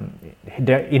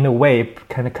 they're in a way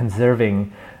kind of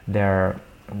conserving them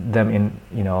in,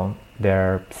 you know,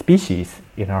 their species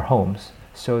in our homes.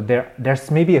 So there's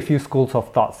maybe a few schools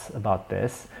of thoughts about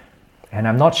this, and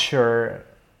I'm not sure.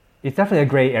 It's definitely a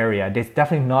gray area. It's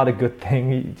definitely not a good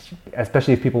thing,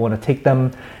 especially if people want to take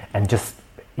them and just,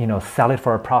 you know, sell it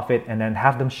for a profit and then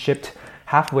have them shipped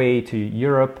halfway to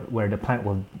Europe, where the plant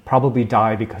will probably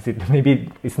die because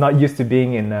it's not used to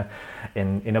being in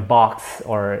a box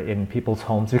or in people's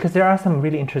homes. Because there are some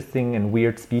really interesting and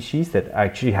weird species that I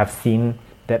actually have seen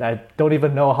that I don't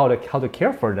even know how to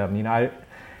care for them. You know,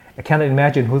 I can't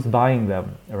imagine who's buying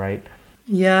them, right?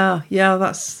 Yeah,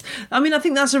 I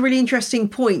think that's a really interesting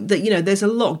point, that, you know, there's a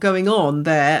lot going on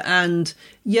there. And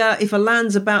yeah, if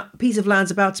a piece of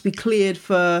land's about to be cleared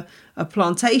for a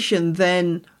plantation,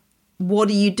 then what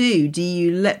do? Do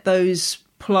you let those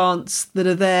plants that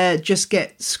are there just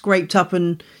get scraped up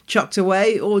and chucked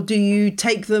away, or do you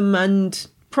take them and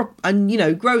you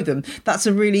know, grow them? That's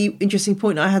a really interesting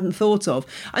point I hadn't thought of.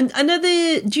 And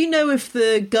do you know if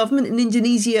the government in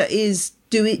Indonesia is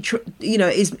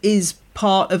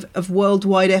part of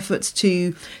worldwide efforts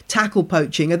to tackle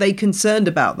poaching? Are they concerned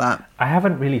about that? I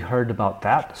haven't really heard about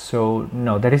that. So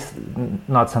no, that is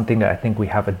not something that I think we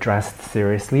have addressed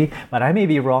seriously. But I may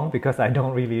be wrong because I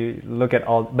don't really look at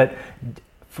all. But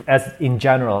as in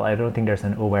general, I don't think there's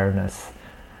an awareness.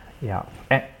 Yeah.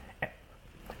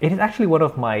 It is actually one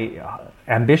of my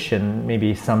ambition,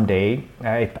 maybe someday.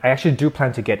 I actually do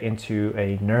plan to get into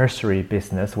a nursery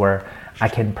business where I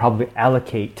can probably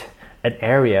allocate an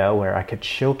area where I could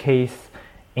showcase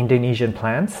Indonesian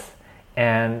plants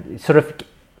and sort of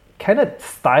kind of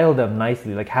style them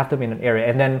nicely, like have them in an area.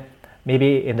 And then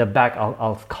maybe in the back,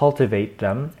 I'll cultivate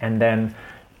them and then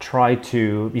try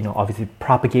to, you know, obviously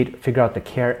propagate, figure out the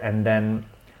care, and then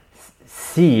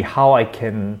see how I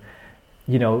can,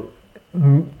 you know,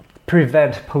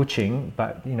 prevent poaching,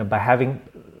 but, you know,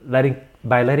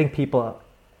 by letting people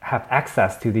have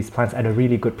access to these plants at a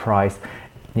really good price,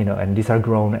 you know, and these are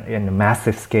grown in a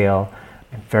massive scale,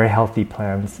 very healthy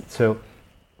plants. So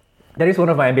that is one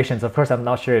of my ambitions. Of course, I'm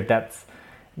not sure if that's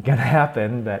gonna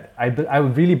happen, but I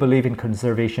really believe in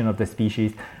conservation of the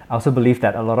species. I also believe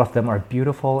that a lot of them are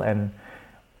beautiful and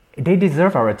they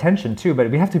deserve our attention too,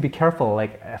 but we have to be careful.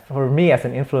 Like for me as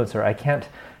an influencer, I can't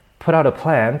put out a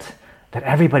plant that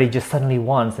everybody just suddenly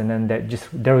wants, and then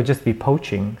there will just be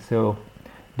poaching. So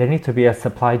there needs to be a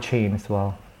supply chain as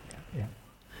well. Yeah.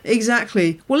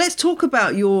 Exactly. Well, let's talk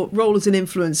about your role as an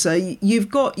influencer. You've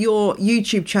got your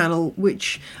YouTube channel,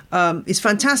 which is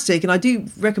fantastic, and I do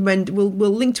recommend. We'll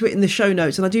link to it in the show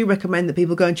notes, and I do recommend that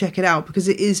people go and check it out because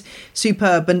it is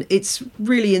superb and it's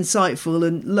really insightful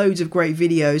and loads of great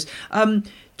videos.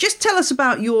 Just tell us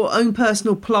about your own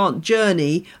personal plant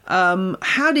journey.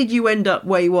 How did you end up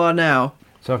where you are now?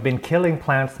 So I've been killing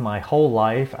plants my whole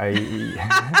life.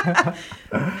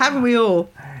 Haven't we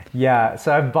all? Yeah,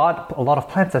 so I've bought a lot of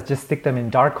plants that just stick them in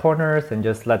dark corners and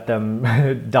just let them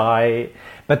die.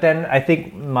 But then I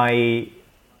think my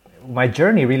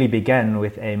journey really began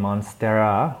with a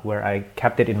Monstera where I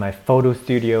kept it in my photo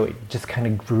studio. It just kind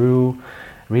of grew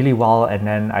really well, and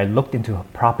then I looked into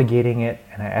propagating it,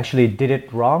 and I actually did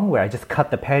it wrong where I just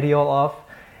cut the petiole off,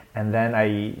 and then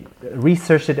I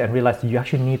researched it and realized you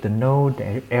actually need the node,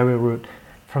 the area root.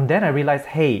 From then I realized,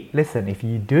 hey, listen, if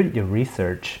you do your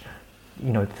research,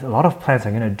 you know, a lot of plants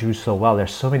are going to do so well.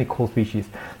 There's so many cool species.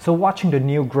 So watching the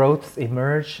new growths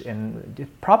emerge and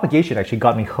propagation actually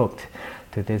got me hooked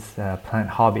to this plant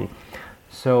hobby.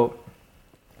 So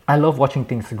I love watching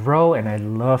things grow, and I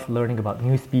love learning about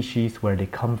new species, where they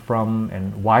come from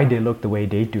and why they look the way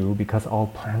they do, because all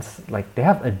plants, like, they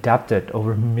have adapted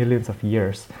over millions of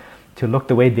years to look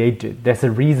the way they do. There's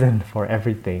a reason for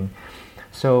everything.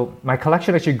 So my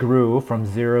collection actually grew from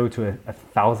 0 to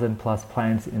 1,000 plus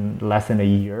plants in less than a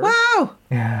year. Wow!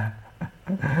 Yeah.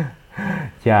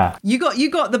 Yeah. You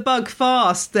got the bug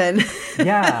fast then.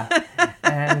 Yeah.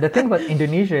 And the thing about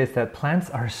Indonesia is that plants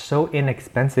are so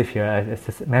inexpensive here.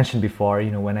 As mentioned before,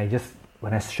 when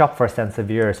I shop for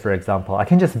Sansevieres, for example, I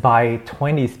can just buy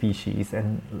 20 species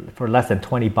and for less than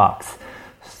 $20.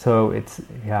 So it's,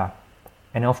 yeah.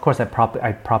 And of course I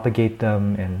propagate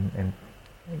them and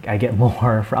I get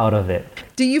more out of it.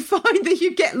 Do you find that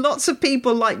you get lots of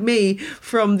people like me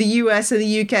from the US and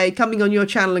the UK coming on your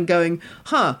channel and going,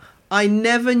 I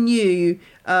never knew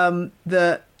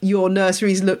that your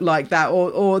nurseries look like that,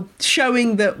 or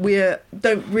showing that we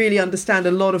don't really understand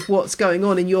a lot of what's going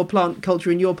on in your plant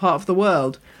culture in your part of the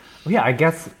world? Yeah, I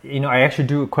guess, I actually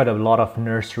do quite a lot of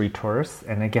nursery tours,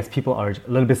 and I guess people are a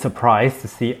little bit surprised to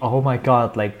see, oh my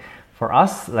God, like for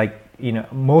us, like,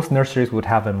 most nurseries would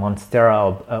have a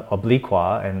Monstera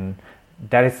obliqua, and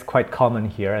that is quite common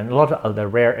here, and a lot of other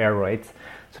rare aeroids.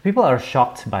 So people are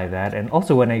shocked by that. And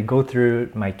also when I go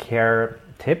through my care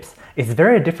tips, it's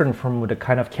very different from the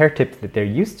kind of care tips that they're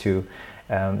used to,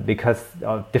 because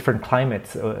of different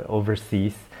climates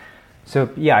overseas. So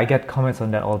yeah, I get comments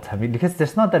on that all the time, because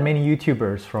there's not that many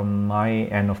YouTubers from my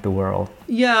end of the world.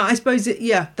 Yeah, I suppose,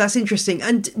 that's interesting.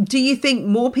 And do you think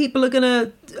more people are going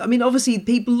to, obviously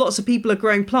lots of people are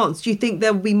growing plants. Do you think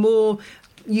there will be more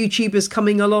YouTubers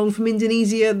coming along from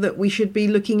Indonesia that we should be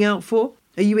looking out for?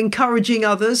 Are you encouraging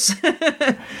others?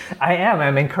 I am.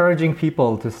 I'm encouraging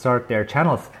people to start their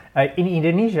channels. In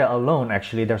Indonesia alone,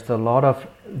 actually, there's a lot of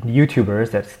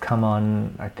YouTubers that's come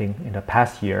on, I think, in the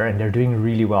past year, and they're doing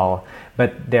really well.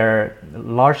 But they're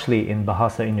largely in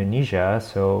Bahasa Indonesia,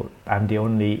 so I'm the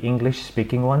only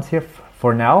English-speaking ones here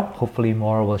for now. Hopefully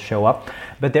more will show up.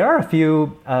 But there are a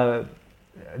few...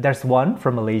 there's one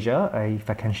from Malaysia, if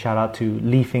I can shout out to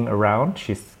Leafing Around.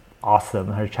 She's awesome.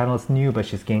 Her channel is new, but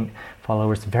she's gained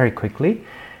followers very quickly.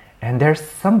 And there's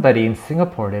somebody in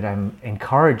Singapore that I'm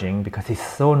encouraging because he's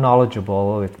so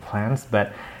knowledgeable with plants,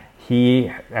 but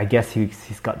I guess he's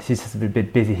just a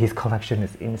bit busy. His collection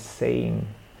is insane.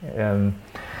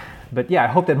 But yeah, I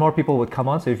hope that more people would come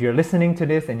on. So if you're listening to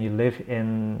this and you live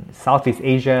in Southeast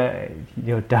Asia,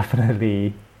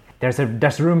 definitely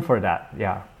there's room for that.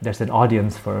 Yeah, there's an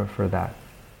audience for that.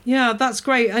 Yeah, that's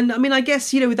great. And I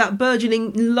guess, with that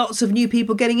burgeoning, lots of new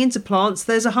people getting into plants,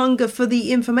 there's a hunger for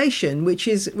the information, which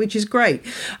is great.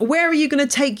 Where are you going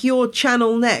to take your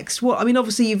channel next?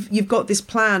 Obviously you've got this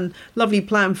lovely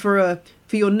plan for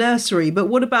your nursery, but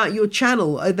what about your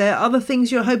channel? Are there other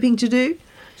things you're hoping to do?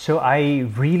 So I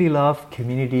really love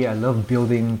community. I love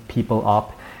building people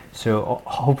up. So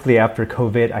hopefully after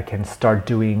COVID, I can start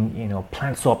doing,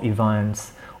 plant swap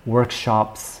events,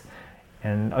 workshops.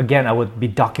 And again, I would be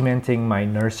documenting my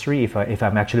nursery if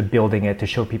I'm actually building it, to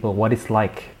show people what it's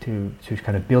like to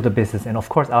kind of build a business. And of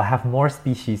course, I'll have more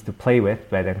species to play with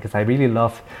by then, because I really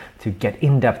love to get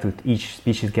in depth with each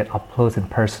species, get up close and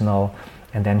personal,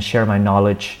 and then share my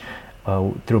knowledge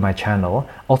through my channel.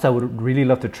 Also, I would really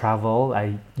love to travel.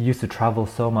 I used to travel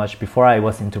so much before I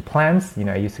was into plants.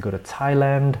 I used to go to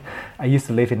Thailand. I used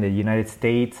to live in the United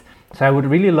States. So I would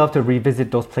really love to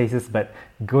revisit those places, but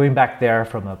going back there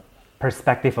from a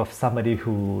perspective of somebody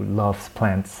who loves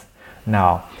plants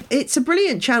now. It's a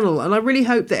brilliant channel, and I really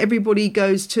hope that everybody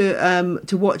goes to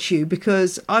watch you,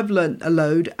 because I've learnt a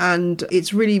load, and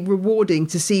it's really rewarding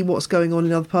to see what's going on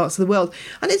in other parts of the world.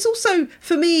 And it's also,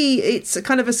 for me, it's a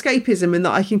kind of escapism in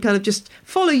that I can kind of just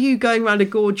follow you going around a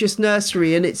gorgeous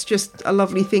nursery, and it's just a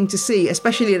lovely thing to see,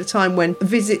 especially at a time when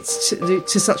visits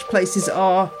to such places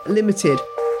are limited.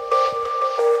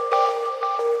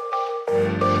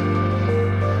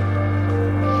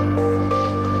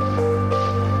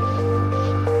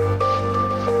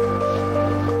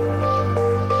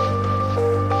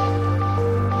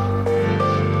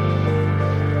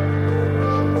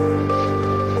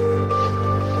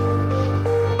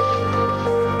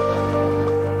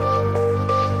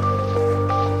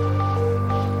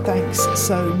 Thanks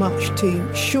so much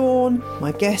to Sean,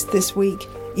 my guest this week.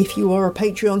 If you are a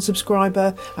Patreon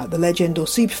subscriber at the legend or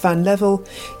superfan level,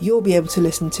 you'll be able to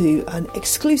listen to an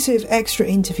exclusive extra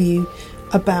interview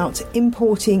about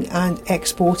importing and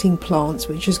exporting plants,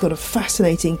 which has got a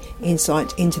fascinating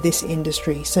insight into this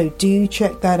industry. So do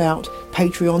check that out,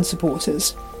 Patreon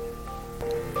supporters.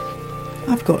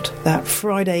 I've got that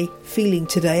Friday feeling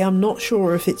today. I'm not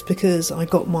sure if it's because I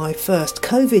got my first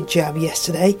COVID jab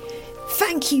yesterday.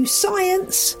 thank you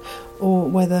science, or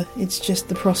whether it's just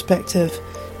the prospect of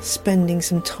spending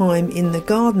some time in the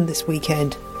garden this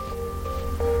weekend.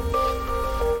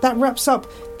 That wraps up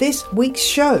this week's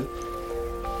show.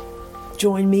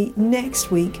 Join me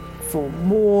next week for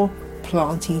more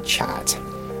planty chat.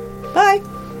 Bye!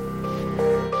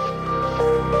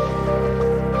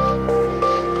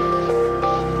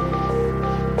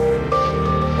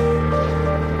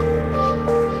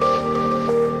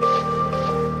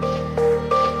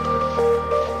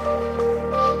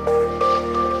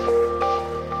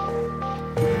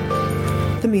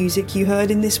 The music you heard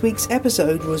in this week's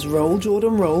episode was Roll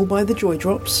Jordan Roll by the Joy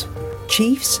Drops,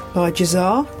 Chiefs by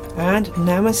Jazar, and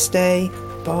Namaste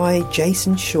by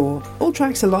Jason Shaw. All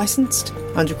tracks are licensed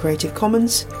under Creative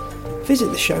Commons. Visit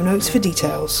the show notes for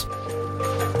details.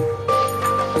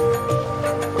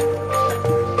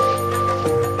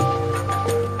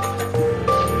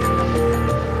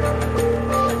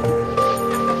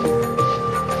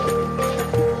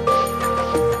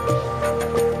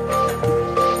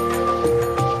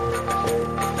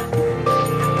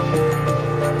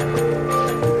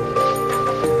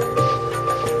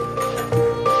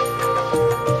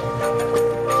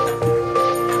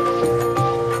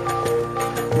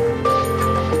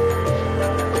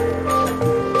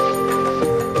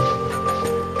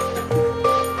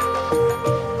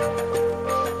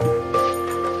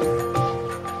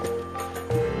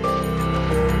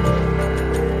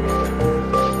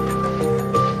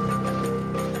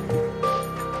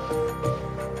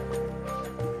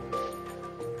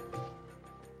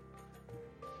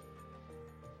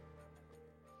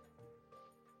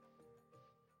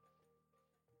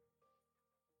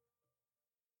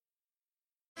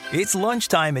 It's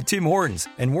lunchtime at Tim Hortons,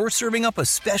 and we're serving up a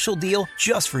special deal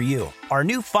just for you. Our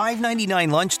new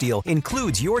 $5.99 lunch deal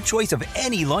includes your choice of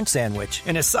any lunch sandwich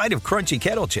and a side of crunchy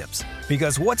kettle chips.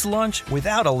 Because what's lunch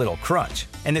without a little crunch?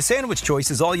 And the sandwich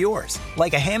choice is all yours,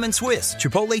 like a ham and Swiss,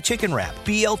 Chipotle chicken wrap,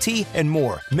 BLT, and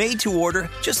more, made to order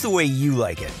just the way you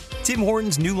like it. Tim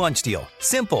Hortons' new lunch deal.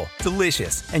 Simple,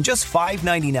 delicious, and just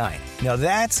 $5.99. Now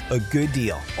that's a good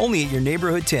deal. Only at your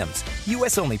neighborhood Tim's.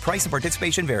 U.S. only. Price and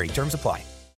participation vary. Terms apply.